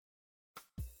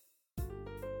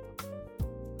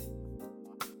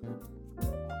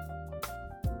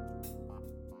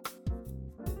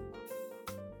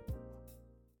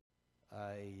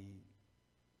I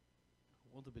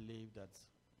want to believe that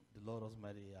the Lord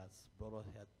Almighty has brought us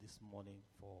here this morning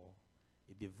for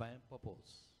a divine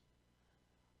purpose.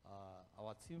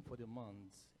 Our theme for the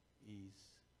month is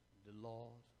the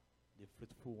Lord, the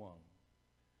Fruitful One.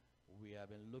 We have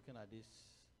been looking at the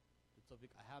topic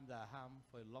I am that I am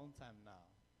for a long time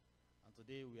now. And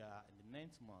today we are in the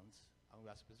 9th month, and we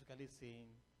are specifically saying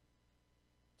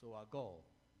to our God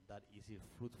that is a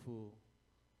fruitful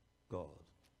God.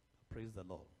 Praise the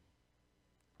Lord.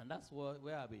 And that's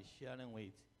where I'll be sharing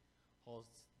with us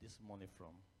this morning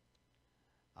from.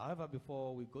 However,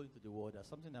 before we go into the word, there's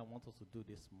something I want us to do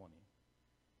this morning.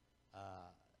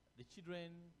 The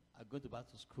children are going back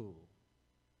to school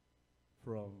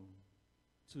from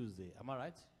Tuesday. Am I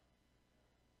right?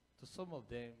 To some of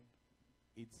them,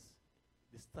 it's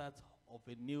the start of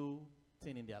a new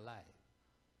thing in their life.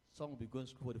 Some will be going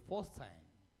to school for the first time.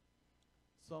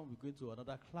 Some will be going to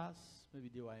another class. Maybe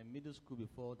they were in middle school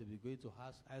before. They'll be going to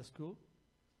high school.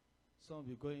 Some will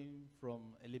be going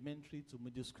from elementary to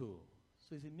middle school.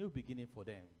 So it's a new beginning for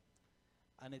them.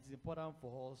 And it's important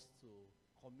for us to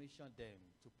commission them,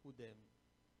 to put them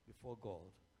before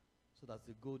God, so that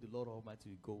the Lord Almighty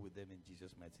will go with them in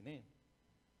Jesus' mighty name.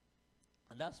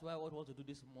 And that's why what we want to do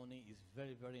this morning is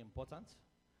very, very important.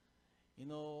 You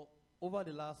know, over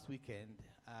the last weekend,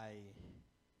 I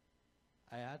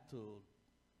had to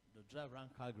drive around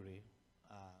Calgary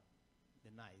the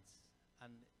nights,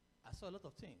 and I saw a lot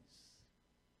of things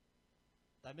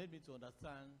that made me to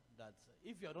understand that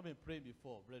if you have not been praying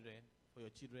before, brethren, for your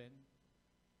children,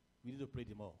 we need to pray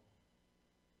them more.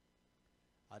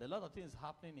 There are a lot of things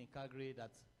happening in Calgary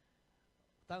that,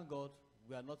 thank God,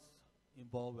 we are not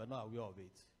involved, we are not aware of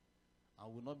it,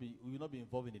 and we will not be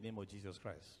involved in the name of Jesus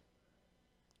Christ.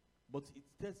 But it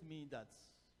tells me that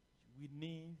we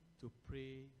need to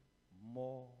pray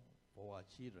more for our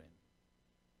children.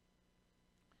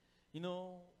 You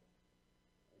know,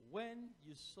 when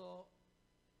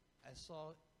I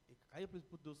saw, can you please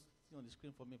put those things on the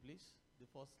screen for me, please? The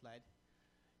first slide.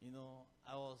 You know,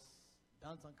 I was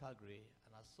downtown Calgary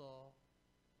and I saw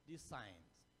this sign.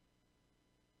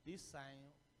 This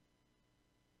sign,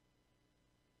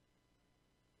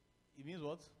 it means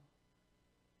what?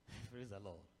 Praise the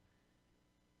Lord.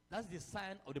 That's the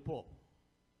sign of the Pope.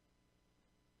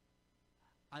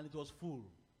 And it was full.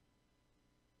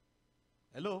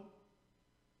 Hello?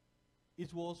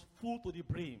 It was full to the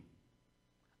brim.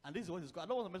 And this is what it's called. I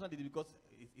don't want to mention it because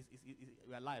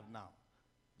we are live now.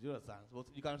 Do you understand? But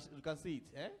you can see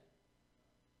it. Eh?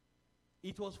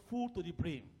 It was full to the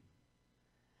brim.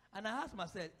 And I asked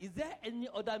myself, is there any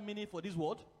other meaning for this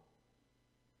word?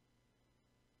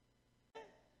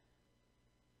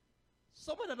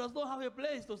 Someone that does not have a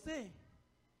place to stay.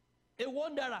 A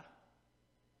wanderer.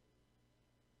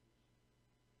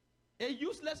 A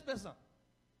useless person.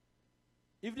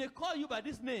 If they call you by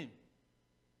this name,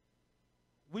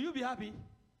 will you be happy?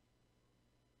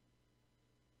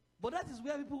 But that is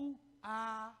where people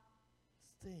are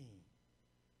staying.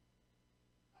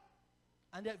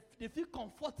 And they feel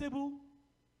comfortable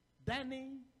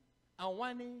dining and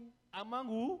whining among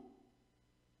who?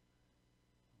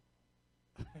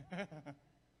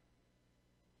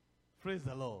 Praise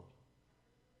the Lord.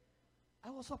 I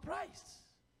was surprised.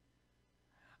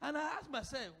 And I asked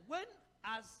myself, when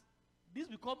has this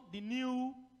become the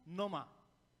new normal?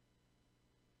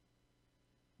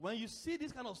 When you see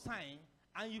this kind of sign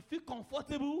and you feel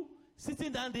comfortable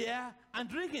sitting down there and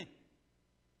drinking.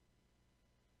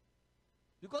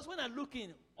 Because when I'm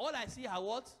looking, all I see are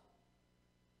what?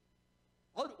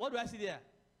 What do I see there?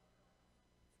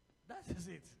 That is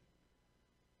it.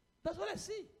 That's what I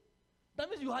see. That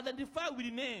means you identify with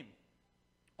the name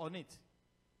on it.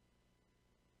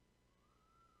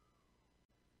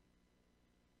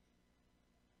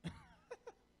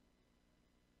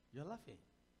 You're laughing.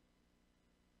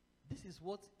 This is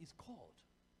what it's called.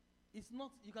 It's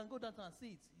not, you can go down and see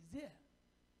it. It's there.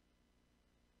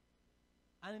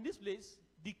 And in this place,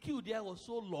 the queue there was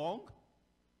so long,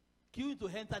 queuing to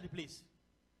enter the place.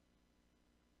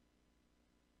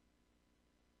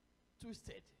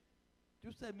 Twisted.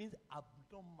 Twisted means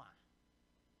abnormal.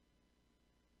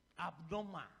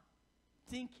 Abnormal.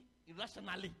 Think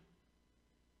irrationally.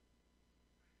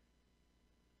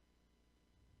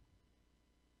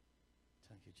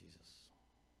 Thank you, Jesus.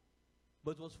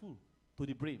 But it was full to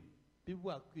the brim.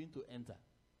 People are going to enter.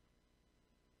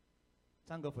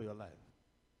 Thank God for your life.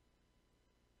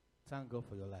 Thank God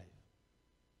for your life.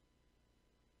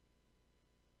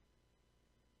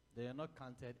 They are not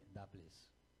counted in that place.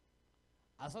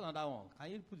 I saw another one.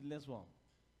 Can you put the next one?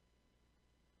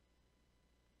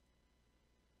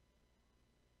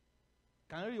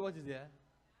 Can you read what is there?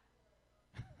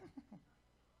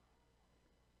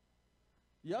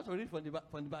 You have to read from the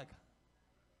back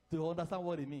to understand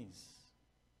what it means.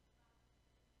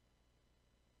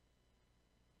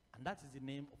 And that is the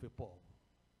name of a pub.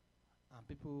 And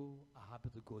people are happy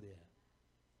to go there.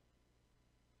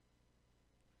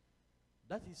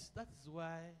 That is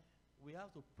why we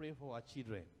have to pray for our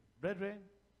children. Brethren,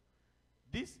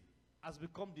 this has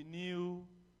become the new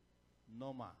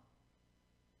normal.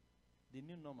 The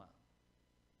new normal.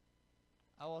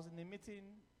 I was in a meeting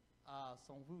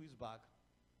some few weeks back.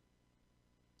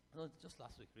 No, just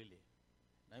last week, really.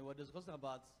 And we were discussing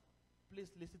about,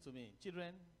 please listen to me.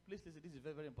 Children, please listen. This is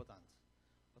very, very important.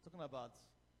 We're talking about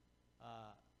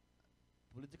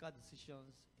political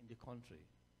decisions in the country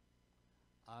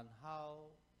and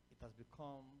how it has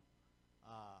become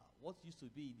what used to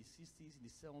be in the 60s, in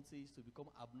the 70s,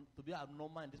 to be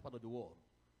abnormal in this part of the world.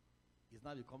 It's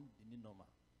now become the new normal.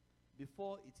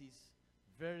 Before, it is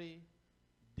very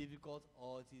difficult,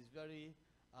 or it is very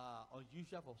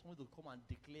unusual for someone to come and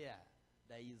declare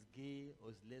that he is gay or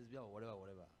is lesbian or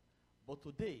whatever. But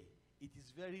today, it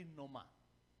is very normal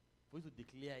for you to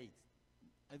declare it.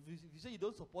 And if you say you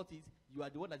don't support it, you are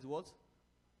the one that is what?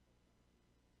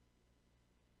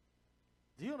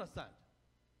 Do you understand?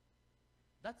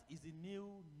 That is the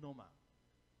new normal.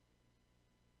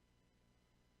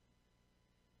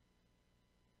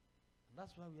 And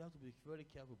that's why we have to be very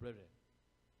careful, brethren.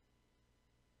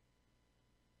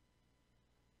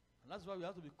 And that's why we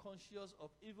have to be conscious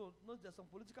of evil. There's some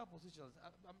political positions.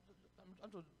 I'm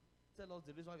trying to tell us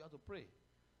the reason why we have to pray.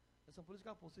 There's some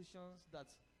political positions that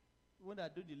when they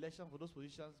are doing the election for those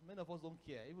positions, many of us don't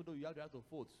care, even though you have the right to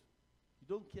vote. You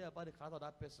don't care about the character of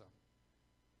that person.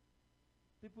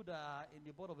 People that are in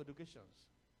the board of educations,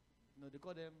 they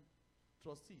call them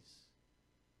trustees.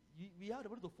 We have the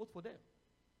right to vote for them.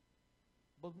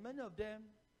 But many of them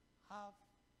have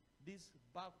these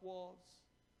backwards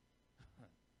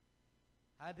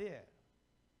idea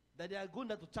that they are going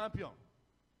there to champion.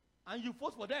 And you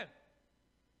vote for them.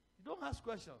 You don't ask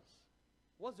questions.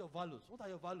 What's your values? What are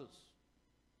your values?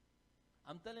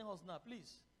 I'm telling us now,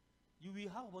 please, you will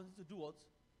have opportunity to do what?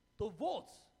 To vote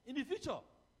in the future.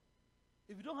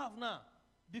 If you don't have now,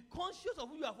 be conscious of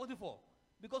who you are voting for.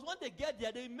 Because when they get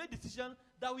there, they will make decisions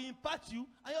that will impact you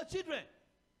and your children.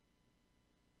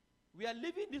 We are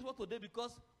living this world today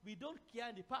because we don't care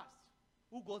in the past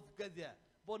who gets there.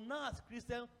 But now as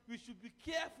Christians, we should be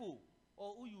careful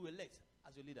of who you elect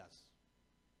as your leaders.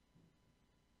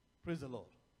 Praise the Lord.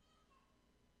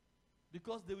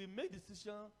 Because they will make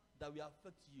decisions that will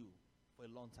affect you for a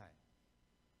long time.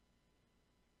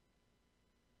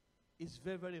 It's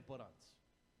very, very important.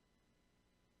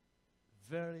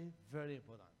 Very, very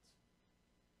important.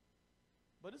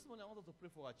 But this morning I want us to pray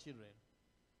for our children.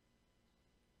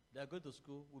 They are going to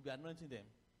school. We'll be anointing them.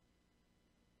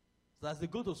 So as they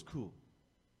go to school,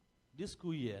 this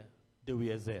school year, they will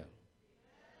excel.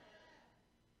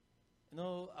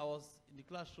 I was in the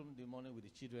classroom the morning with the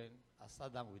children. I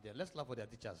sat down with them. Let's clap for their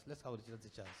teachers. Let's clap for the children's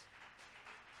teachers.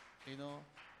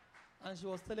 And she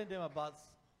was telling them about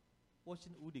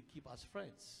watching who they keep as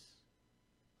friends.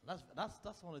 That's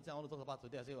one of the things I want to talk about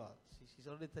today. I say, well, she's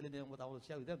already telling them what I want to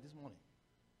share with them this morning.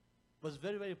 But it's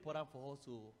very, very important for us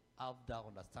to have that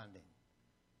understanding.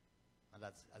 And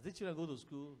that as the children go to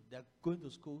school, they're going to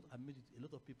school and meet a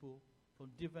lot of people from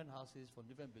different houses, from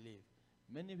different beliefs.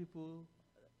 Many people,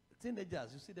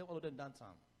 teenagers, you see them all of them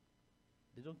downtown.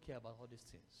 They don't care about all these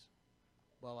things.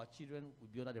 But our children will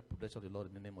be under the protection of the Lord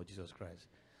in the name of Jesus Christ.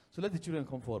 So let the children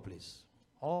come forward, please.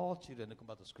 All children, they come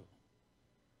back to school.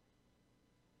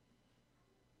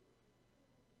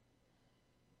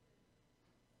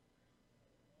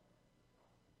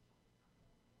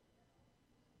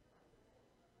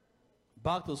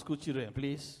 Back to school, children,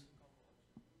 please.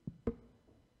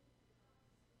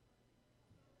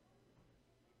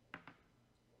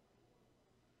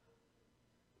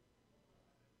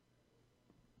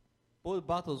 Both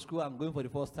back to school, I'm going for the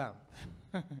first time.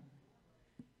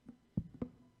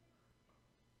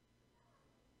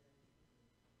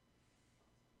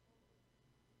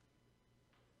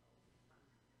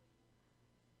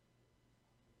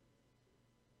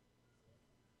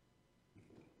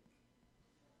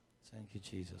 Thank you,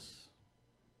 Jesus.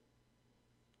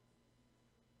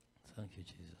 Thank you,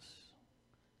 Jesus.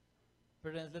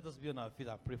 Parents, let us be on our feet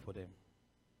and pray for them.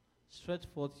 Stretch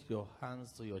forth your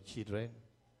hands to your children,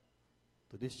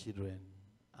 to these children,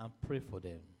 and pray for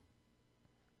them.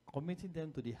 Committing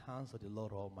them to the hands of the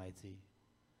Lord Almighty,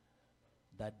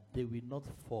 that they will not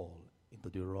fall into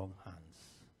the wrong hands,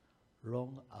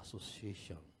 wrong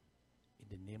association,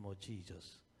 in the name of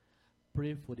Jesus.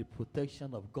 Pray for the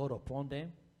protection of God upon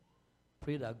them.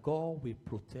 Pray that God will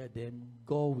protect them,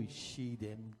 God will shield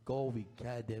them, God will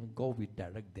guide them, God will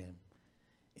direct them.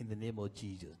 In the name of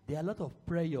Jesus. There are a lot of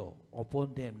prayer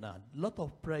upon them now. A lot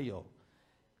of prayer.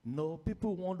 No,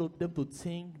 people want them to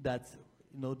think that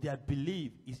their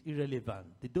belief is irrelevant.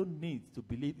 They don't need to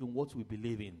believe in what we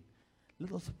believe in.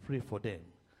 Let us pray for them.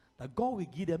 That God will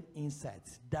give them insight,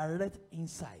 direct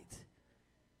insight.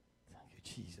 Thank you,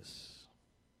 Jesus.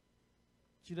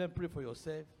 Children, pray for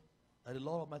yourself. That the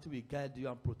Lord Almighty will guide you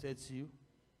and protect you.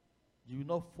 You will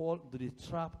not fall into the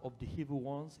trap of the evil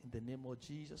ones in the name of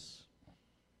Jesus.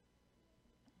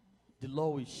 The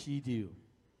Lord will shield you.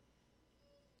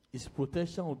 His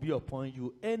protection will be upon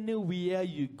you. Anywhere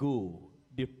you go,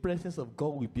 the presence of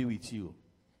God will be with you.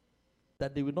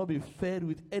 That they will not be fed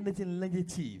with anything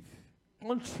negative,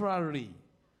 contrary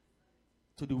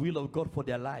to the will of God for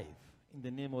their life. In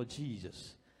the name of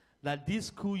Jesus. That this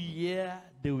school year,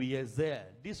 they will excel.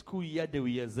 This school year, they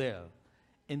will excel.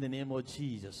 In the name of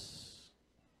Jesus.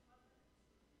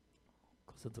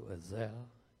 Cause to excel.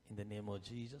 In the name of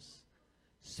Jesus.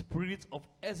 Spirit of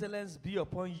excellence be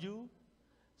upon you.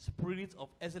 Spirit of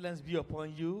excellence be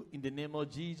upon you in the name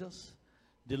of Jesus.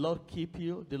 The Lord keep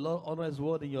you. The Lord honor His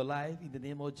word in your life in the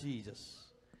name of Jesus.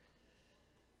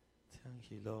 Thank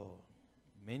you, Lord.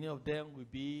 Many of them will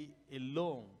be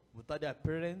alone without their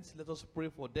parents. Let us pray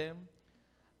for them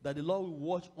that the Lord will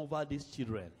watch over these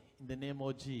children in the name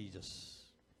of Jesus.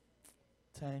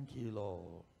 Thank you,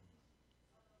 Lord.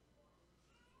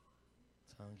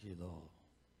 Thank you, Lord.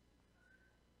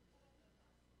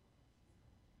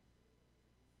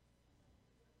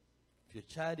 If your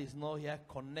child is not here,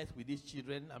 connect with these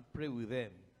children and pray with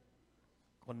them.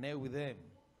 Connect with them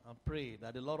and pray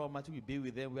that the Lord Almighty will be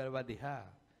with them wherever they are.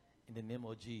 In the name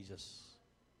of Jesus.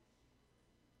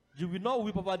 You will not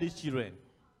weep over these children.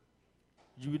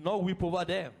 You will not weep over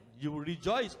them. You will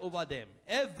rejoice over them.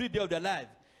 Every day of their life,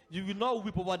 you will not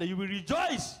weep over them. You will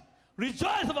rejoice.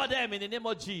 Rejoice over them in the name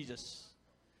of Jesus.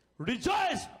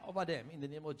 Rejoice over them in the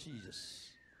name of Jesus.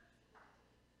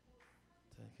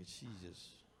 Thank you, Jesus.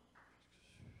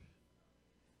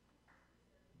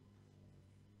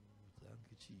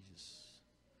 Jesus.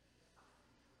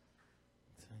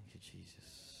 Thank you,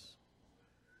 Jesus.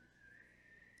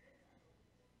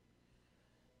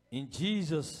 In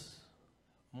Jesus'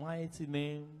 mighty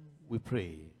name we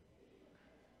pray.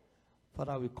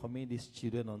 Father, we commit these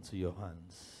children unto your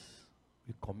hands.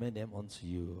 We commend them unto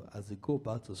you as they go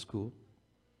back to school.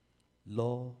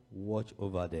 Lord, watch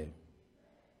over them.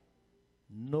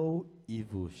 No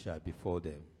evil shall befall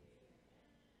them.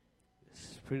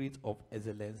 Spirit of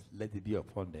excellence, let it be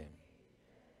upon them.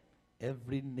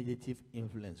 Every negative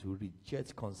influence we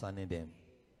reject concerning them.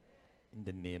 In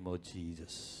the name of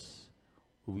Jesus.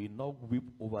 We will not weep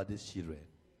over these children.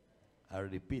 I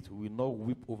repeat, we will not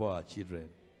weep over our children.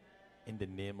 In the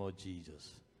name of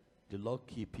Jesus. The Lord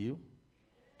keep you.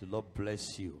 The Lord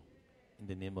bless you. In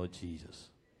the name of Jesus.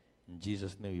 In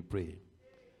Jesus' name we pray.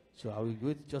 So I will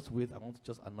wait, just wait. I want to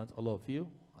just announce all of you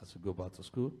as we go back to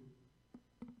school.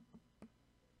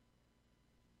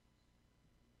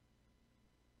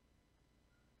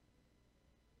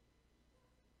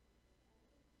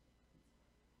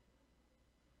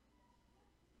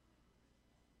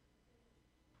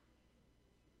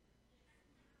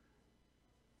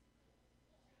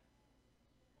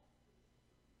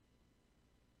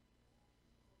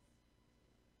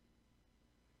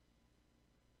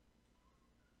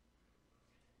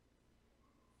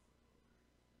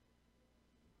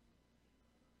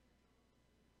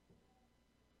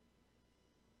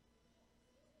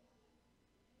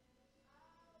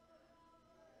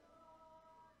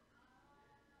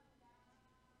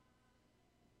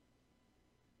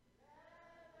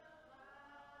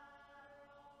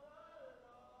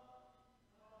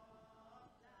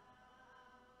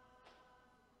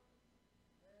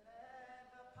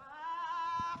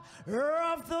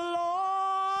 Of the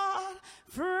Lord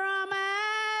from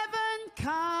heaven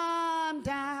come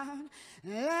down.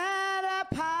 Let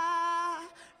the power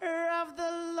of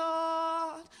the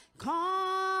Lord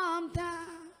come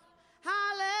down.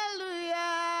 Hallelujah.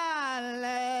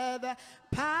 Let the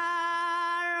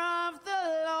power of the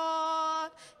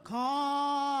Lord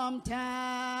come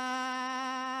down.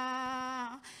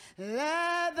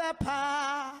 Let the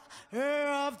power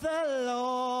of the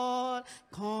Lord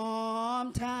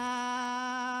come down.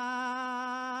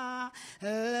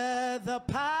 Let the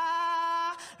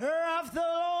power of the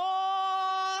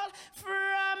Lord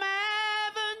from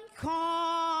heaven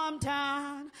come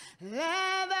down.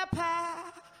 Let the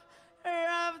power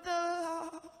of the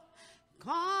Lord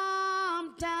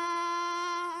come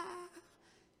down.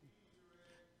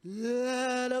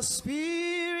 Let the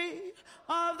Spirit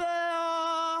of the Lord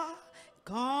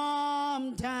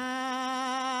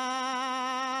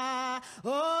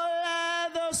Oh,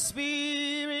 let the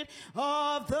Spirit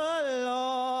of the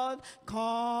Lord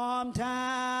come down.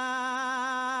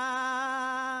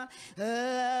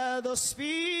 Let the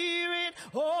Spirit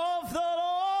of the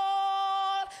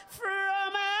Lord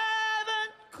from heaven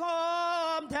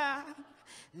come down.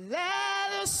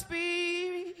 Let the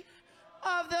Spirit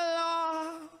of the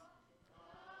Lord.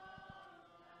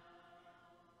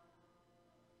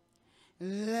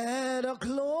 Let the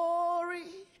glory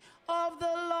of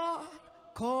the Lord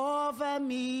cover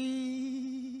me.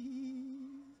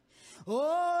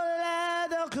 Oh, let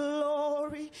the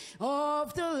glory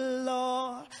of the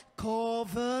Lord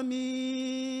cover me.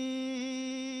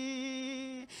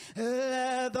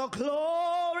 Let the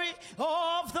glory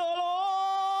of the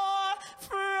Lord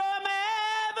from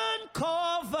heaven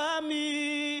cover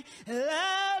me.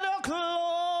 Let the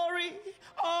glory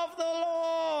of the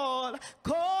Lord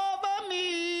cover me.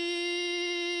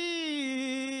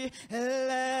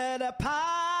 Let the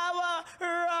power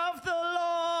of the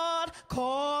Lord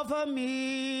cover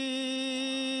me.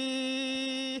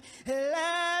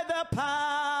 Let the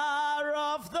power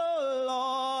of the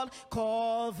Lord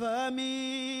cover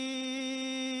me.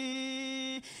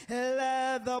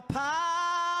 Let the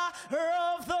power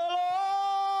of the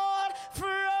Lord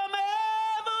from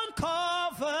heaven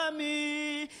cover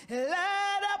me.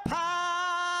 Let the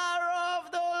power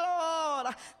of the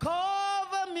Lord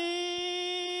cover me.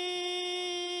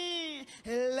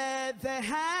 Let the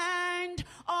hand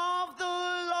of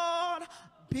the Lord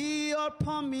be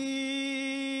upon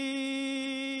me.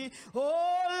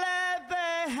 Oh, let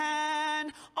the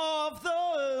hand of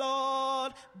the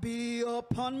Lord be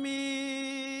upon me.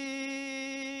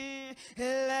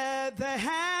 Let the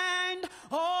hand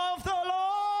of the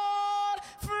Lord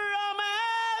from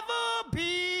heaven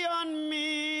be on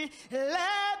me.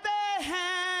 Let the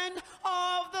hand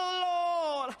of the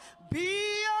Lord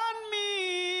be on me.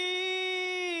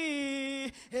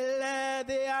 Let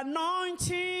the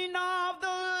anointing of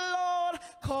the Lord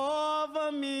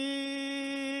cover me.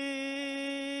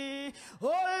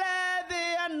 Oh, let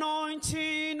the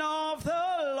anointing of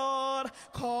the Lord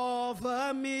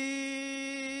cover me.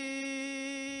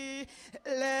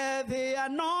 Let the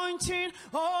anointing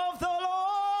of the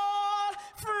Lord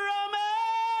from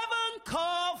heaven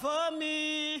cover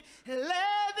me.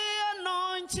 Let the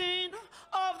anointing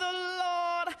of the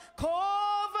Lord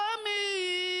cover me.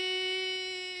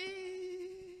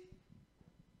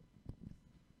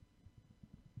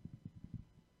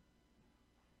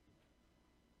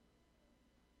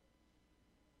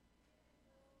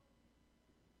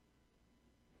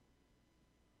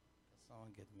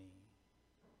 Someone get me.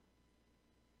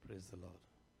 Praise the Lord.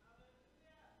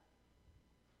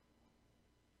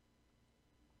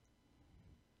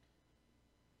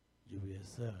 You will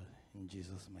excel in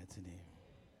Jesus' mighty name.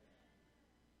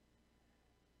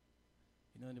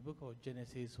 You know, in the book of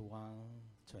Genesis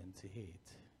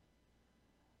 1:28,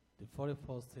 the very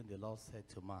first thing the Lord said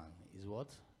to man is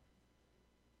what?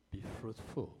 Be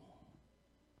fruitful.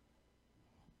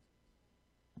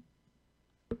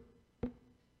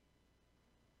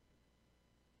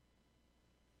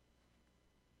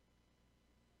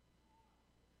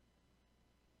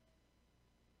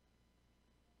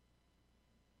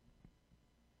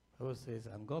 The Bible says,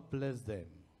 and God blessed them,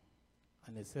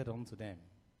 and he said unto them,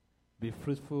 be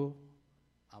fruitful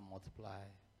and multiply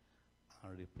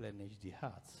and replenish the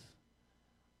heart.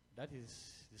 That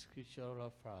is the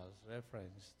scriptural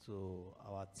reference to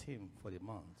our theme for the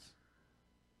month,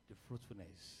 the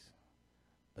fruitfulness.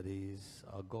 That is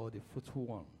our God, the fruitful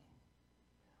one.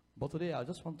 But today I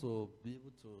just want to be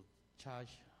able to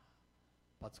charge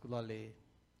particularly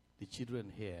the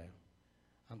children here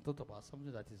and talk about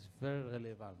something that is very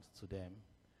relevant to them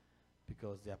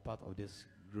because they are part of this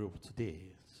group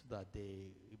today, so that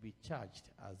they will be charged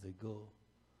as they go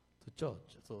to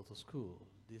church, so to school,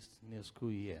 this new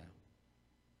school year,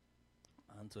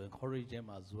 and to encourage them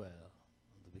as well,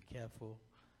 and to be careful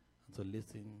and to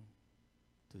listen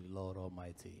to the Lord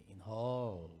Almighty in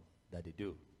all that they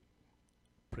do.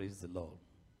 Praise the Lord.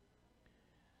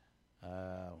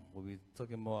 We'll be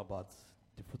talking more about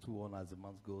the fruitful one as the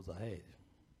month goes ahead.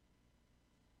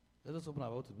 Let us open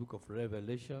about the book of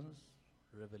Revelations,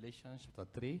 Revelation chapter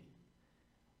 3,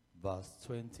 verse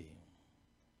 20.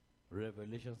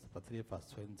 Revelation chapter 3, verse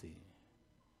 20.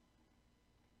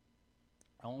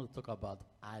 I want to talk about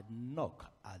I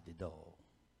knock at the door.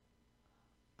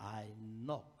 I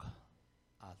knock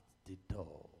at the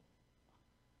door.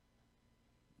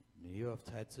 In the year of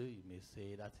title, you may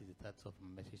say that is the title of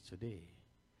my message today.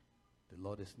 The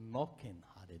Lord is knocking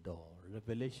at the door.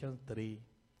 Revelation 3,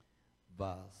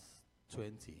 verse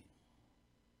 20.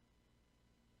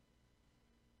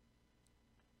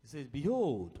 It says,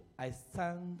 behold, I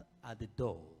stand at the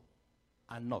door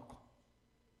and knock.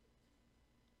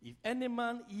 If any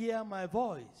man hear my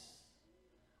voice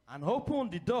and open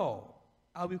the door,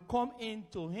 I will come in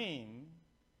to him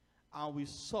and will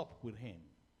sup with him,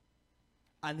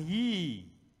 and he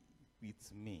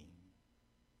with me.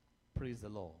 Praise the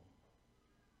Lord.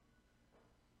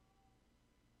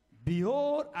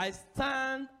 Behold, I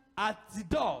stand at the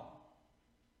door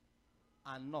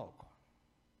and knock.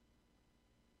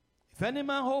 If any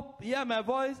man hear my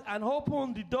voice and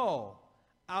open the door,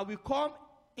 I will come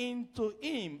into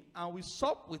him and will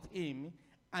sup with him,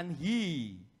 and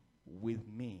he with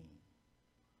me.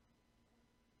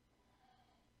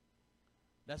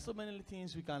 There's so many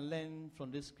things we can learn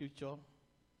from this scripture.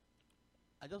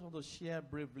 I just want to share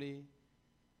briefly,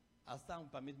 as time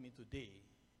permit me today,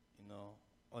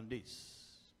 on this.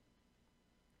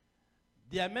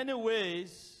 There are many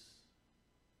ways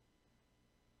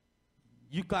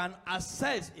you can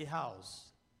access a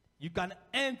house. You can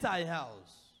enter a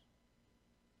house.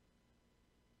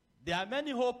 There are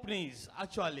many openings,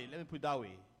 actually, let me put it that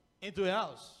way, into a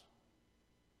house.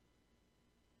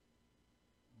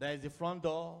 There is the front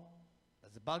door,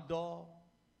 there's the back door,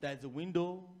 there's the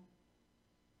window.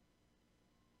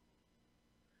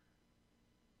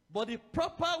 But the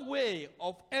proper way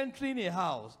of entering a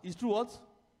house is through what?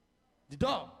 The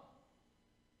door.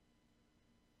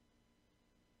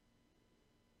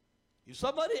 If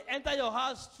somebody enter your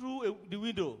house through the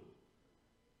window,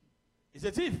 it's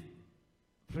a thief.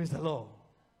 Praise the Lord.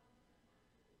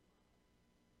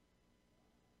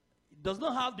 It does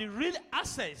not have the real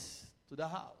access to the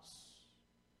house.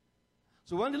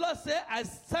 So when the Lord said, I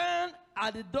stand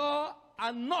at the door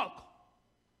and knock,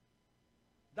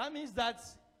 that means that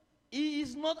he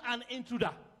is not an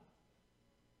intruder.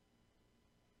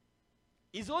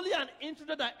 It's only an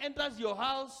intruder that enters your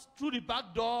house through the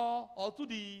back door or through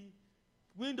the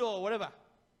window or whatever.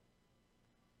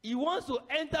 He wants to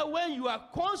enter when you are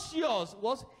conscious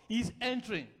what he's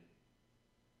entering.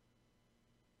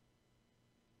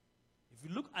 If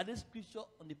you look at this scripture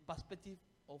on the perspective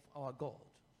of our God,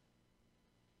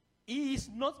 he is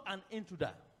not an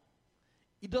intruder.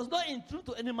 He does not intrude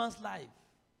to any man's life.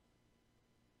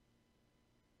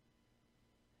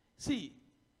 See,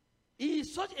 he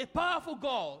is such a powerful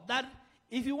God that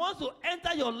if he wants to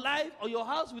enter your life or your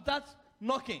house without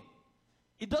knocking,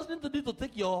 he doesn't need to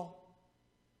take your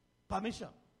permission.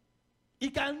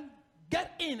 He can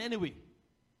get in anyway.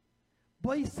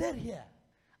 But he said here,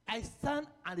 I stand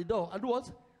at the door and do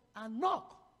what? And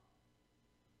knock.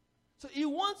 So he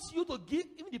wants you to give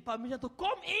him the permission to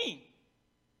come in.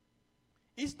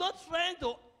 He's not trying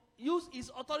to use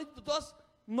his authority to just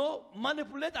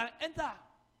manipulate and enter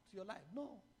to your life. No.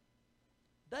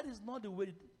 That is not the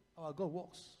way our God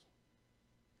works.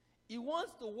 He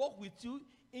wants to walk with you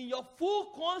in your full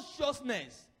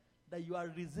consciousness that you are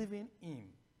receiving him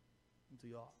into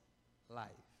your life.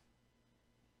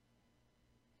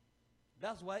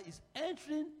 That's why it's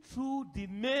entering through the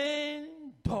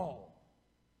main door,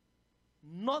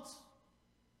 not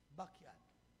backyard.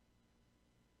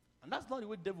 And that's not the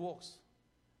way the devil works.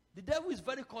 The devil is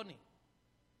very cunning.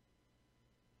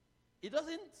 He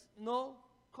doesn't,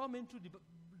 come into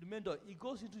the main door. He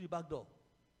goes into the back door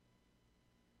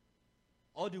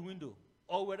or the window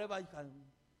or wherever you can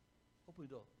open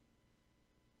the door.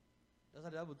 That's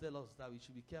why the Bible tells us that we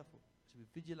should be careful, we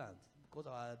should be vigilant, because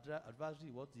our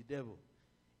adversary, what the devil,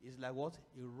 is like what?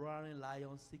 A roaring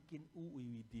lion seeking who he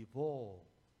will devour.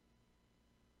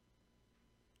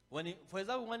 For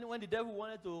example, when the devil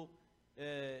wanted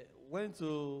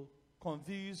to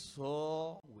confuse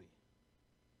Saul,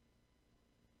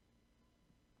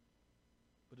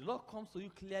 but the Lord comes to you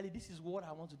clearly, this is what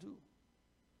I want to do.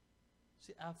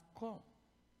 See, I've come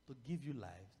to give you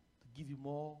life, to give you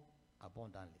more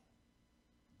abundantly.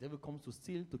 The devil comes to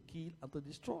steal, to kill, and to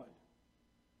destroy.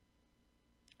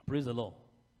 Praise the Lord.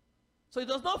 So he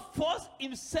does not force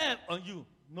himself on you.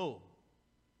 No.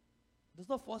 He does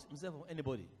not force himself on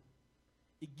anybody.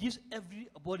 He gives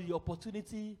everybody the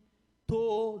opportunity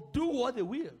to do what they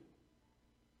will.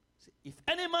 See, if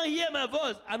any man hear my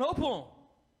voice and open,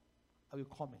 I will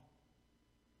come in.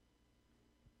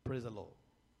 Praise the Lord.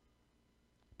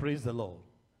 Praise the Lord.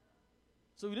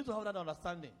 So we need to have that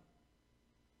understanding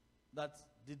that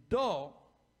the door,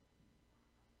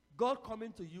 God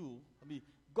coming to you,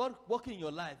 God working in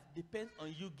your life depends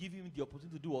on you giving him the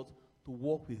opportunity to do what? To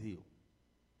walk with you.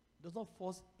 He does not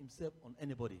force himself on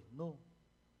anybody. No.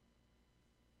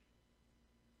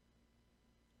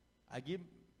 I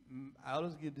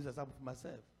always give this example for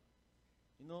myself.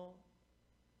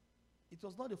 It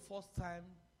was not the first time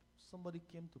somebody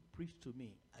came to preach to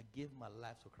me. I gave my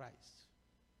life to Christ.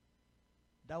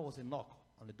 That was a knock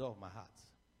on the door of my heart.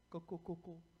 Coco,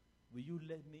 will you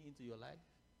let me into your life?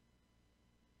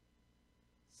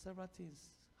 Several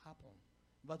things happened.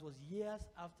 But it was years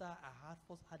after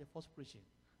I had the first preaching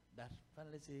that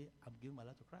finally say, I'm giving my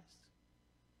life to Christ.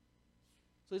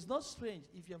 So it's not strange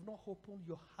if you have not opened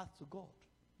your heart to God.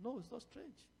 No, it's not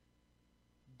strange.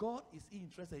 God is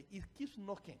interested. He keeps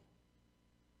knocking.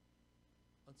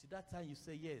 Until that time you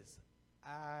say, yes,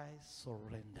 I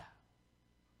surrender.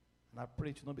 And I pray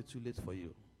it will not be too late for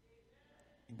you.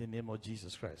 In the name of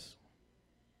Jesus Christ.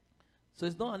 So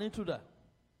it's not an intruder.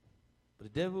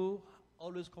 But the devil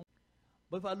always comes.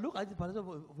 But if I look at the perspective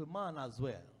of a man as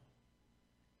well,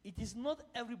 it is not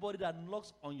everybody that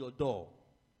knocks on your door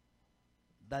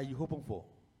that you open for.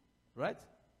 Right?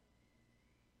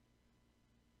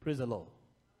 Praise the Lord.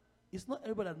 It's not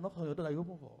everybody that knocks on your door that you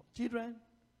open for. Children,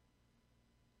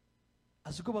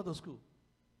 as you go back to school,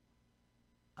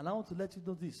 and I want to let you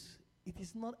know this, it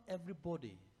is not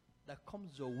everybody that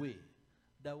comes your way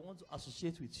that wants to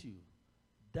associate with you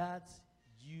that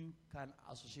you can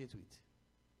associate with.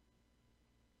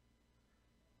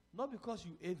 Not because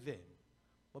you hate them,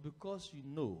 but because you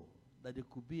know that there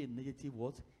could be a negative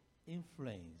what?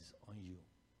 Influence on you.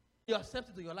 You accept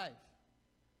it to your life.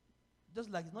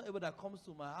 Just like it's not everybody that comes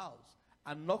to my house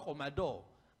and knock on my door.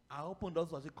 I open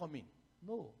doors and say, come in.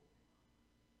 No.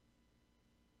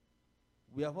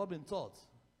 We have all been taught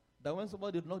that when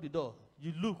somebody knocks the door,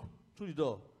 you look through the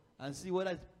door and see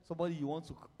whether it's somebody you want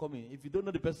to come in. If you don't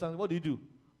know the person, what do?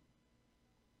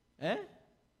 Eh?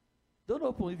 Don't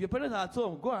open. If your parents are at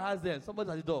home, go and ask them.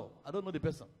 Somebody's at the door. I don't know the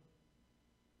person.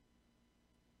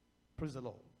 Praise the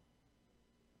Lord.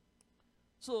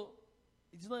 So,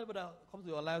 it's not everybody that comes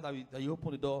to your life that you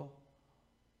open the door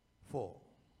for.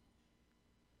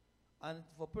 And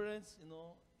for parents,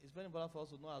 it's very important for us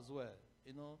to know as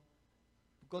well,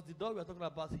 because the door we are talking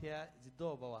about here is the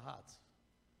door of our heart.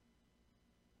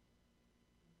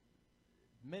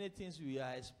 Many things we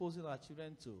are exposing our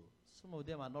children to, some of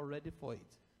them are not ready for it.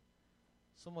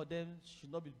 Some of them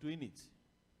should not be doing it,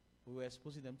 but we're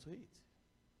exposing them to it,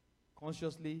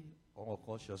 consciously or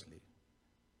unconsciously.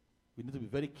 We need to be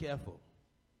very careful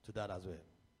to that as well.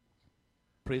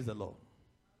 Praise the Lord.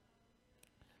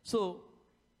 So,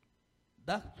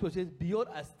 that says, behold,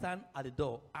 I stand at the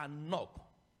door and knock.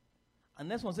 And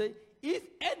next one says, if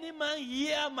any man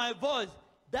hear my voice,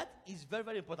 that is very,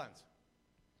 very important.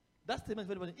 That statement is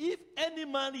very important. If any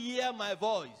man hear my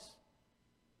voice,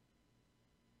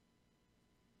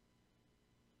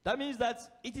 that means that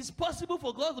it is possible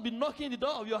for God to be knocking the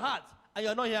door of your heart and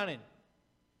you're not hearing.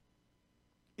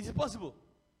 It is possible.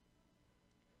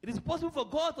 It is possible for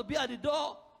God to be at the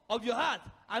door of your heart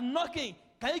and knocking.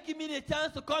 Can you give me the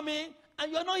chance to come in?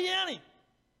 And you're not hearing.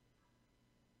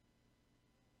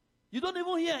 You don't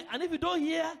even hear. And if you don't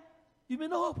hear, you may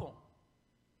not open.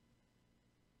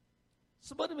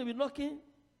 Somebody may be knocking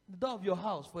the door of your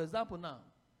house, for example now,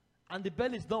 and the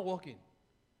bell is not working.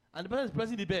 And the person is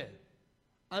pressing the bell.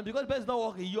 And because the bell is not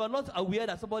working, you are not aware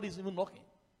that somebody is even knocking.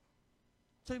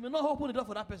 So you may not open the door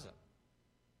for that person.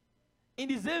 In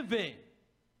the same vein,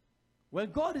 when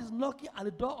God is knocking at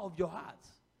the door of your heart,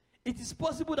 it is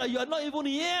possible that you are not even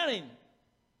hearing.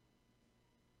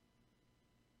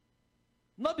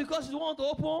 Not because you want to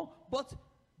open, but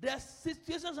there are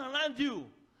situations around you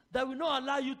that will not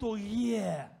allow you to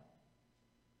hear.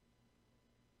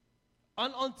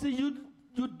 And until you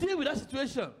deal with that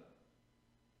situation,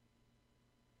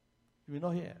 you will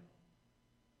not hear.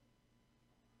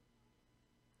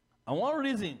 And one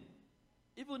reason,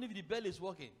 even if the bell is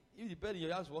working, if the bell in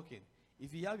your house is working,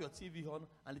 if you have your TV on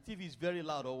and the TV is very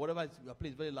loud or whatever your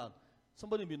place is very loud,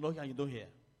 somebody will be knocking and you don't hear.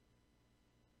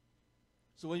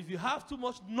 So if you have too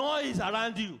much noise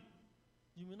around you,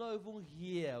 you may not even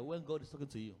hear when God is talking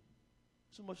to you.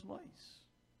 Too much noise.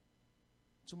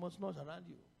 Too much noise around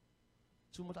you.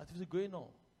 Too much activity going on.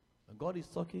 When God is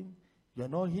talking, you are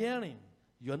not hearing.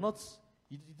 You are not,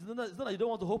 it's not that you don't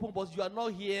want to open, but you are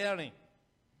not hearing.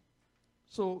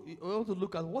 So we want to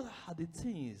look at what are the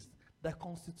things that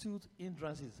constitute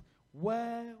hindrances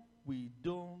where we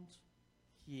don't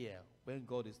hear when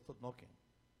God is knocking.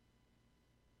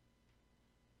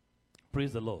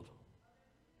 Praise the Lord.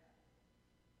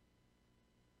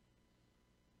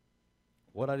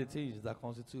 What are the things that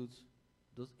constitute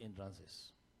those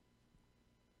hindrances?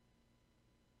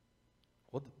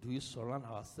 What do we surround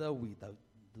ourselves with that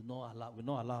will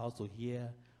not allow us to hear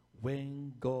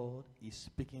when God is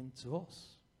speaking to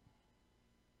us?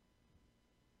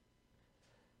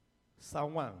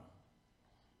 Psalm 1.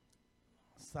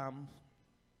 Psalm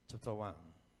chapter 1.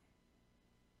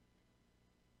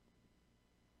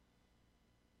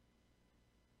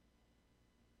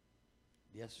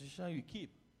 The The association you keep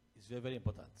is very, very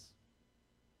important.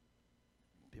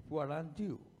 People around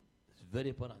you, it's very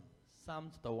important. Psalm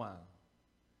chapter 1.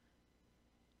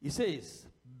 It says,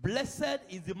 blessed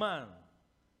is the man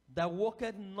that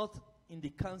walketh not in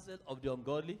the counsel of the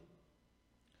ungodly,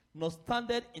 nor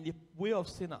standeth in the way of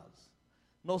sinners,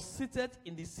 nor sitteth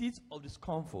in the seat of the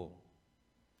scornful.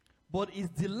 But his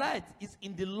delight is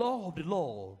in the law of the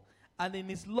Lord, and in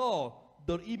his law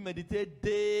doth he meditate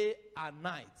day and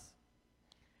night.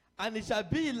 And it shall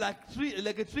be like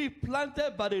a tree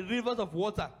planted by the rivers of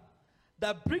water,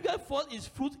 that bringeth forth his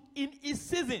fruit in his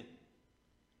season.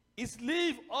 His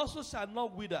leaf also shall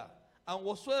not wither, and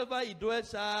whatsoever he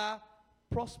doeth shall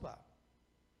prosper.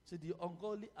 So the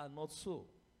ungodly are not so,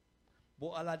 but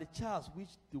are like the chaff which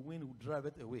the wind will drive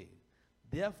it away.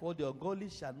 Therefore the ungodly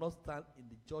shall not stand in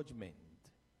the judgment,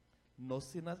 nor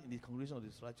sinners in the congregation of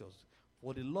the righteous.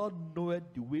 For the Lord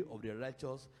knoweth the way of the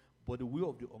righteous, but the way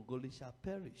of the ungodly shall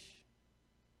perish.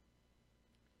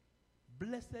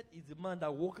 Blessed is the man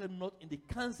that walketh not in the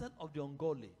counsel of the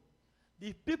ungodly.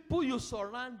 The people you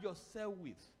surround yourself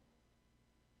with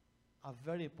are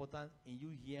very important in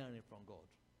you hearing from God.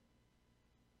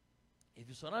 If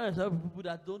you surround yourself with people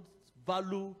that don't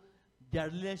value their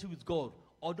relationship with God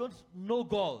or don't know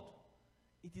God,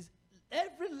 it is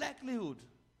every likelihood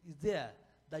is there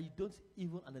that you don't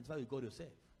even identify with God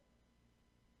yourself.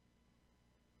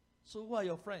 So who are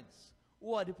your friends?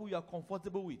 Who are the people you are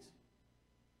comfortable with?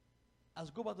 As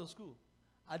you go back to school,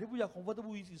 are the people you are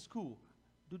comfortable with in school,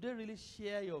 do they really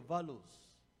share your values?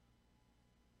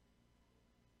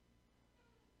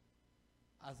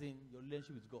 As in your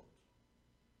relationship with God.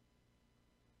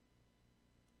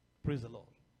 Praise the Lord.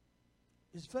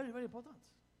 It's very, very important.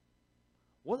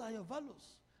 What are your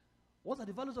values? What are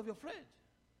the values of your friend?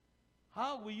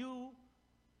 How will you,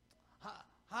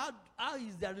 how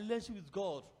is their relationship with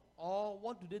God? Or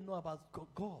what do they know about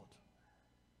God?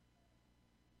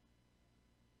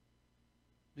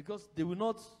 Because they will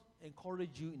not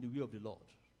encourage you in the way of the Lord.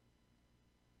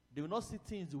 They will not see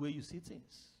things the way you see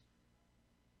things.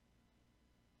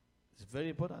 It's very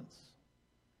important.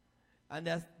 And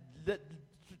there's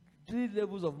three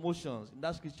levels of motions in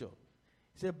that scripture.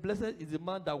 He said, blessed is the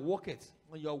man that walketh.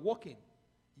 When you are walking,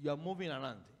 you are moving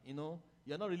around. You know,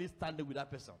 you are not really standing with that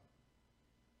person.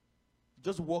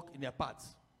 Just walk in their paths.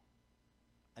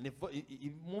 And if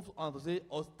it moves on to say,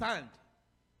 or stand,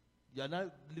 you are now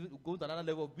going to another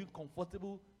level of being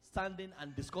comfortable, standing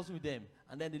and discussing with them.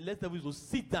 And then the next level is to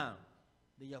sit down.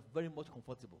 Then you are very much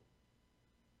comfortable.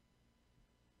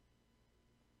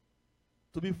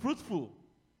 To be fruitful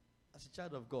as a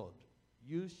child of God,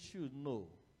 you should know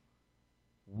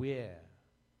where,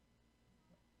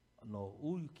 no,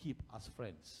 who you keep as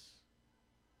friends.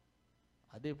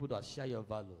 Are they people that share your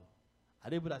value? Are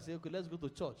they people that say, okay, let's go to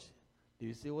church? They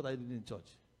will say, what are you doing in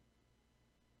church?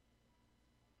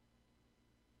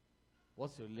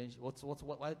 What's your relationship?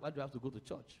 Why do you have to go to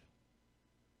church?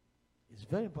 It's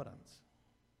very important.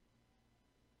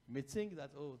 You may think that,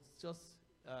 oh, it's just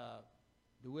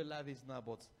the way life is now,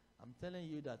 but I'm telling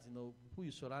you that, you know, who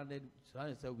you surround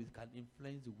yourself with can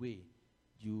influence the way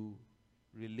you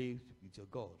relate with your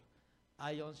God.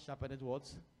 Iron sharpened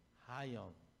what?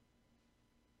 Iron.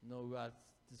 You know, we were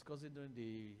discussing during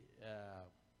the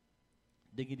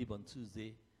Digging Deep on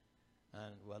Tuesday,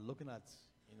 and we are looking at,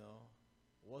 you know,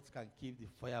 what can keep the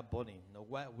fire burning. You know,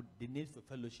 why would the need for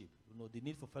fellowship? You know, the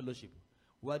need for fellowship.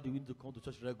 Why do we need to come to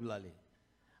church regularly?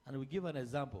 And we give an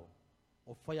example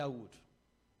of firewood.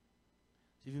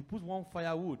 So if you put one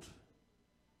firewood,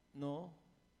 you know,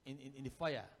 in the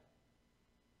fire,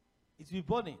 it will be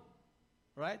burning,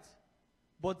 right?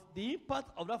 But the impact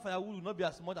of that firewood will not be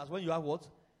as much as when you have what?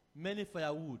 Many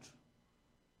firewood.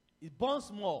 It burns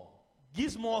more,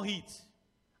 gives more heat.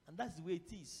 And that's the way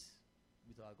it is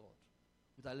with our God,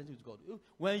 with our relationship with God.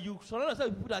 When you surround yourself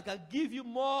with people that can give you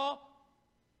more,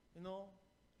 you know,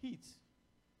 heat,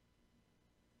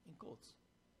 in quotes,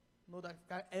 you know, that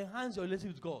can enhance your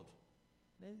relationship with God,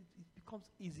 then it becomes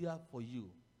easier for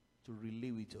you to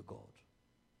relate with your God.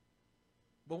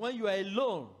 But when you are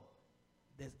alone,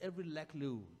 there's every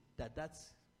likelihood that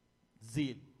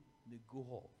zeal may go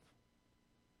off.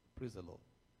 Praise the Lord.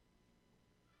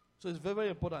 So it's very, very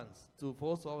important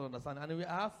for us to understand. And we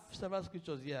have several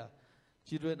scriptures here,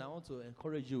 children, I want to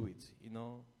encourage you with, you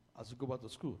know, as you go back to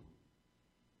school.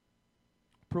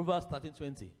 Proverbs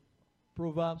 13:20.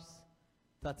 Proverbs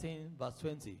 13, verse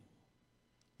 20.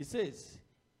 It says,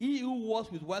 he who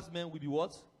walks with wise men will be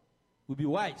what? Will be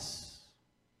wise.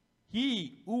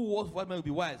 He who walks with wise men will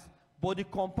be wise. But the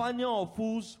companion of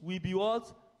fools will be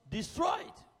what?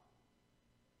 Destroyed.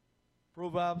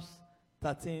 Proverbs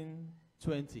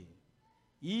 13:20.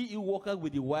 He who walketh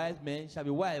with the wise men shall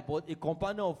be wise, but a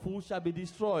companion of fools shall be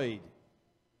destroyed.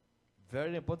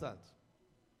 Very important.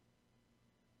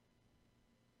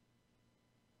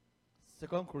 2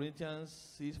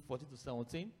 Corinthians 6, 14 to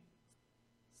 17.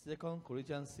 2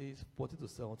 Corinthians 6, 14 to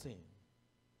 17.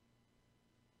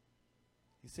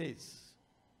 He says,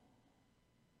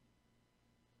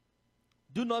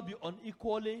 do not be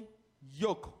unequally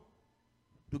yoked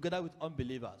together with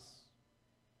unbelievers.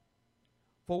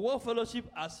 For what fellowship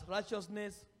has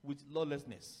righteousness with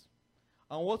lawlessness?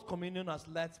 And what communion has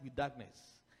light with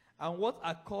darkness? And what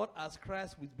accord has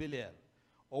Christ with Belial?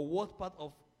 Or what part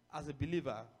of as a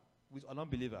believer with an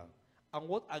unbeliever? And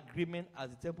what agreement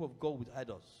has the temple of God with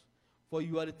idols? For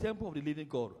you are the temple of the living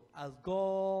God, as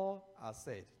God has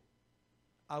said,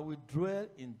 I will dwell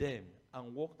in them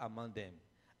and walk among them.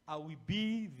 I will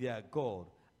be their God,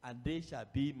 and they shall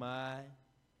be my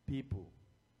people.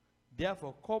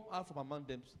 Therefore, come out from among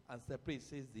them and separate,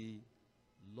 says the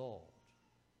Lord.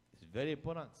 It's very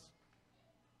important.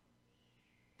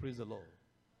 Praise the Lord.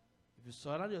 If you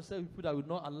surround yourself with people that will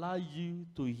not allow you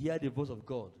to hear the voice of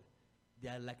God, they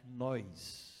are like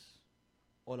noise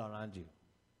all around you.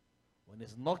 When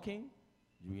it's knocking,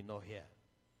 you will not hear.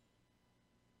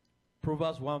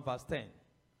 Proverbs 1 verse 10.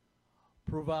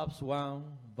 Proverbs 1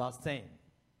 verse 10.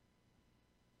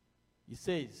 It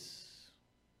says,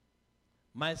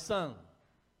 my son,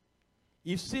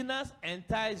 if sinners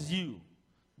entice you,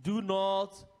 do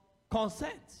not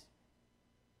consent.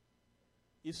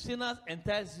 If sinners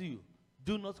entice you,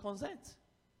 do not consent.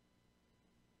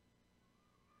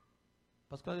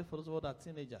 Particularly for those who are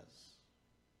teenagers.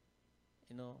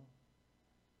 You know,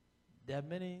 there are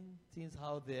many things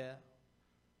out there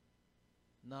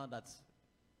now that,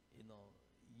 you know,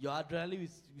 your adrenaline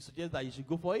will suggest that you should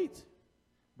go for it.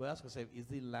 But ask yourself,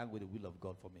 is it in line with the will of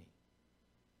God for me?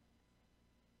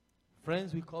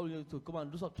 Friends, we call you to come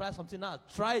and try something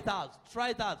out. Try it out. Try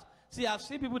it out. See, I've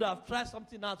seen people that have tried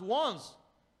something out once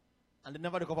and they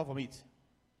never recover from it.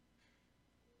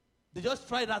 They just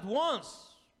tried that once.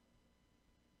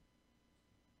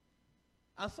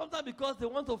 And sometimes because they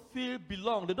want to feel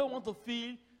belong, they don't want to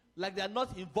feel like they are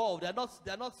not involved. They are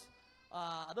not,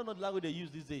 I don't know the language they use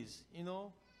these days, you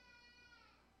know.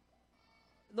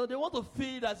 No, they want to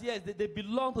feel that, yes, they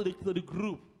belong to the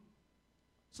group.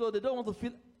 So they don't want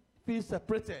to feel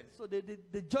separated. So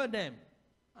they join them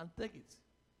and take it.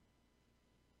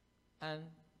 And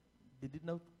they did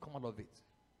not come out of it.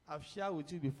 I've shared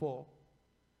with you before,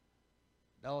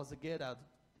 there was a girl that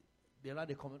they ran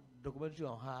a documentary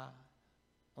on her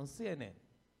on CNN.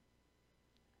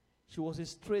 She was a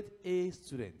straight A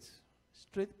student,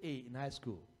 straight A in high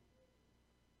school.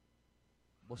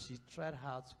 But she tried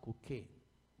out cocaine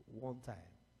one time.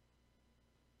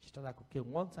 She tried out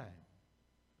cocaine one time.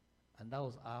 And that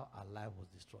was how her life was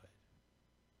destroyed.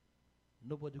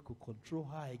 Nobody could control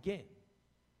her again.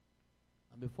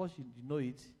 And before she know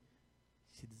it,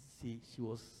 she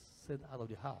was sent out of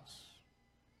the house.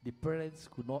 The parents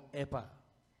could not help her.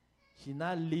 She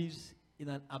now lives in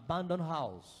an abandoned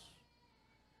house,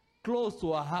 close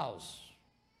to her house,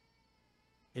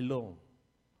 alone.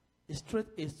 A straight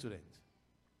A student.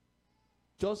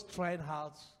 Just trying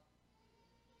out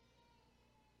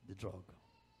the drug.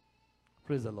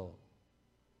 Praise the Lord.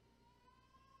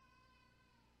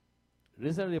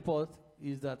 Recent report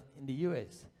is that in the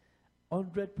US,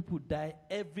 100 people die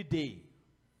every day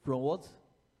from what?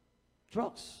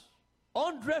 Drugs.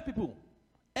 100 people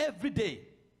every day.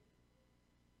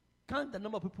 Count the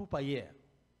number of people per year.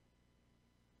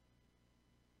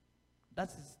 That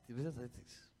is the recent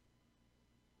statistics.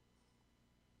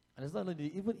 And it's not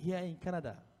only, even here in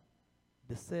Canada,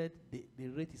 they said the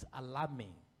rate is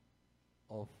alarming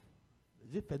of,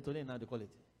 is it fentanyl now they call it?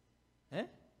 Eh?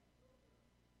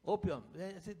 Opium.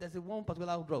 There's a one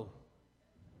particular drug.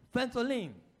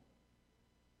 Fentanyl.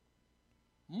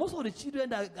 Most of the children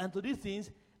that are into these things,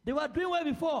 they were doing well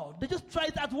before. They just tried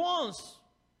it at once.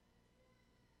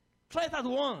 Try it at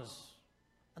once.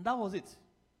 And that was it.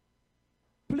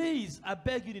 Please, I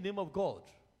beg you in the name of God,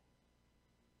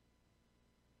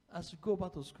 as you go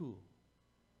back to school,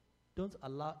 don't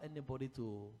allow anybody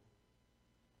to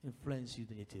influence you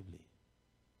negatively.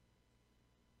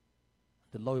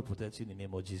 The Lord will protect you in the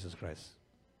name of Jesus Christ.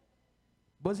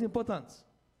 But it's important.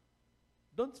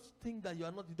 Don't think that you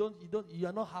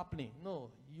are not happening. No,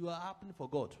 you are happening for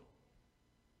God.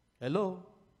 Hello?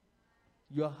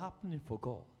 You are happening for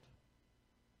God.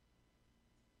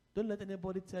 Don't let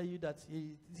anybody tell you that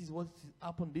this is what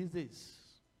happened these days.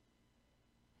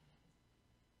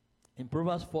 In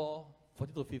Proverbs 4,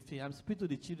 14 to 15, I'm speaking to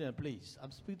the children, please.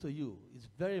 I'm speaking to you. It's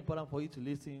very important for you to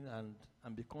listen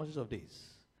and be conscious of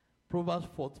this. Proverbs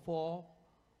 4,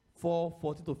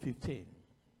 4:14 to 15.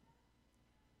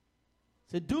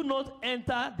 Say, do not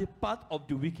enter the path of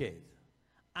the wicked,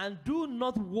 and do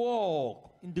not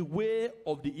walk in the way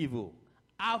of the evil.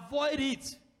 Avoid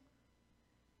it.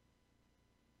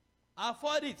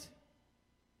 Avoid it.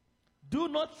 Do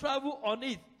not travel on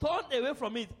it. Turn away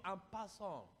from it and pass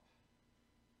on.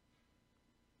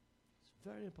 It's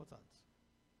very important.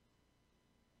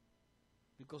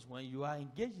 Because when you are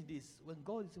engaged in this, when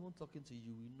God is even talking to you,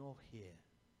 you will not hear.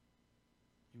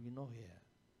 You will not hear.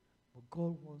 But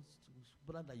God wants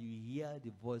to, brother, that you hear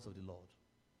the voice of the Lord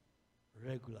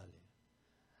regularly.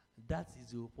 That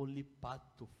is the only path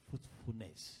to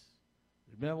fruitfulness.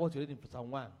 Remember what you read in Psalm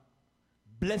 1.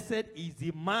 Blessed is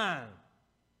the man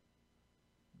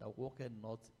that walketh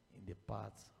not in the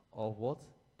path of what?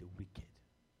 The wicked.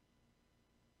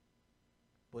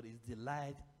 But his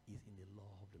delight is in the law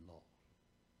of the Lord.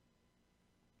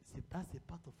 See, that's the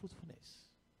path of fruitfulness.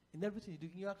 In everything you do,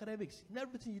 in your academics, in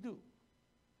everything you do.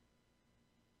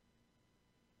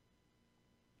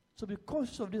 So be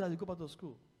conscious of this as you go back to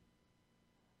school.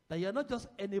 That you are not just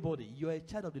anybody, you are a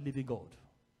child of the living God.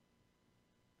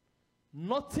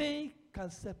 Nothing can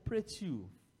separate you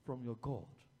from your God.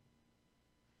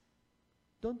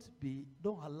 Don't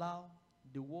allow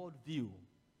the world view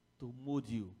to mold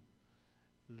you.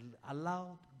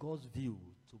 Allow God's view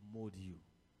to mold you.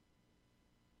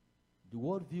 The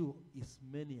world view is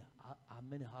many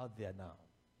out there now.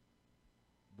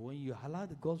 But when you allow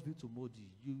the God's view to mold you,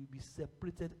 you will be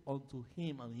separated unto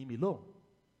Him and Him alone.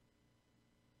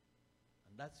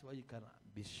 And that's why you can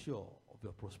be sure of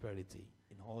your prosperity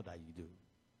in all that you do.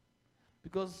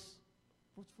 Because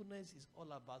fruitfulness is all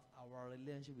about our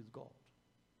relationship with God.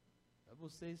 The Bible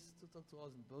says, to talk to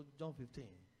us in John 15,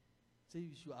 say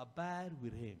you should abide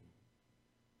with Him.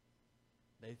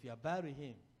 That if you abide with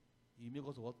Him, He make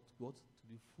us what? To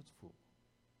be fruitful.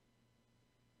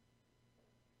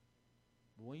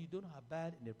 But when you don't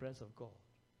abide in the presence of God,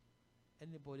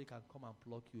 anybody can come and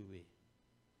pluck you away.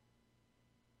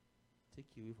 Take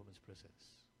you away from His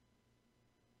presence.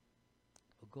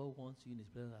 But God wants you in His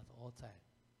presence at all times.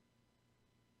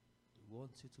 He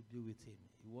wants you to be with Him.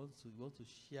 He wants to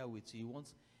share with you.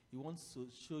 He wants to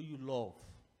show you love.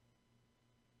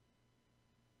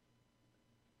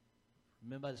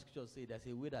 Remember the scripture says there's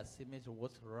a way that seems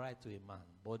what's right to a man,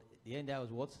 but the end there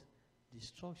was what?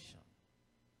 Destruction.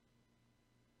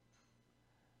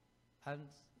 And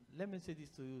let me say this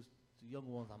to you, to young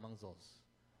ones amongst us.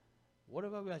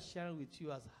 Whatever we are sharing with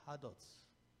you as adults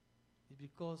is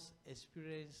because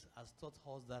experience has taught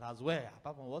us that as well,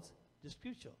 apart from what? The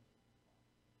scripture.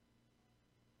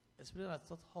 Experience has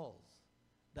taught us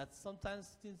that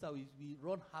sometimes things that we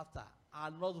run after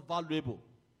are not valuable.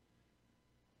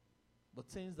 But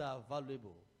things that are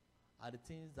valuable are the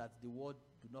things that the world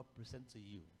do not present to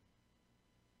you.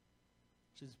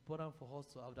 So it's important for us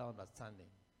to have that understanding.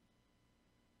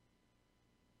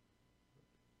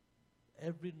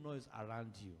 Every noise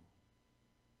around you,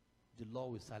 the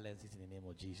Lord will silence it in the name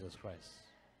of Jesus Christ.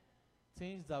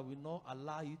 Things that will not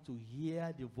allow you to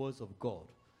hear the voice of God,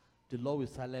 the Lord will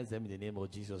silence them in the name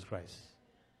of Jesus Christ.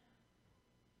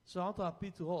 So I want to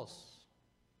appeal to us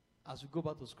as we go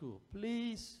back to school.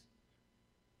 Please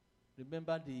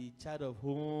remember the child of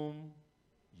whom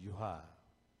you are.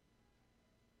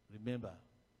 Remember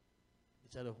the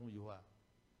child of whom you are.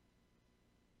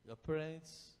 Your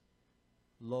parents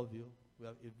love you. We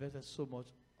have invested so much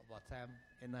of our time,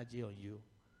 energy on you.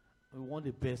 We want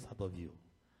the best out of you.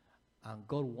 And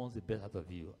God wants the best out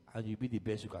of you. And you'll be the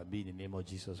best you can be in the name of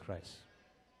Jesus Christ.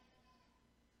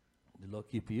 The Lord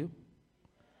keep you.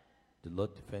 The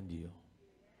Lord defend you.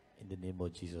 In the name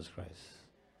of Jesus Christ.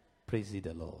 Praise ye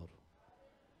the Lord.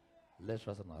 Let's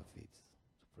rise on our feet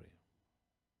to pray.